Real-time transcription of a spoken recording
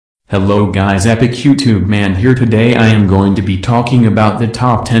Hello guys, Epic YouTube Man here. Today I am going to be talking about the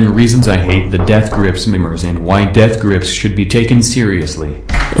top 10 reasons I hate the Death Grips memers and why Death Grips should be taken seriously.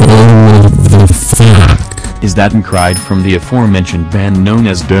 Oh, the fuck is that? Cried from the aforementioned band known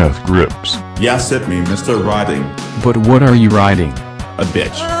as Death Grips. Yes, it me, Mr. Riding. But what are you riding? A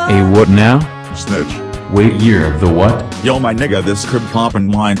bitch. A what now? Snitch. Wait, year of the what? Yo my nigga, this crib poppin'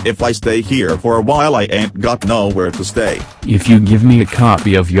 mine. If I stay here for a while I ain't got nowhere to stay. If you give me a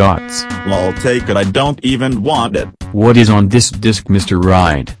copy of Yachts, Lol, take it, I don't even want it. What is on this disc, Mr.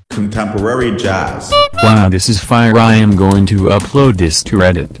 Ride? Contemporary jazz. Wow, this is fire. I am going to upload this to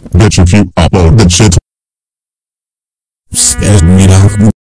Reddit. bitch, if you upload that shit, scares me out.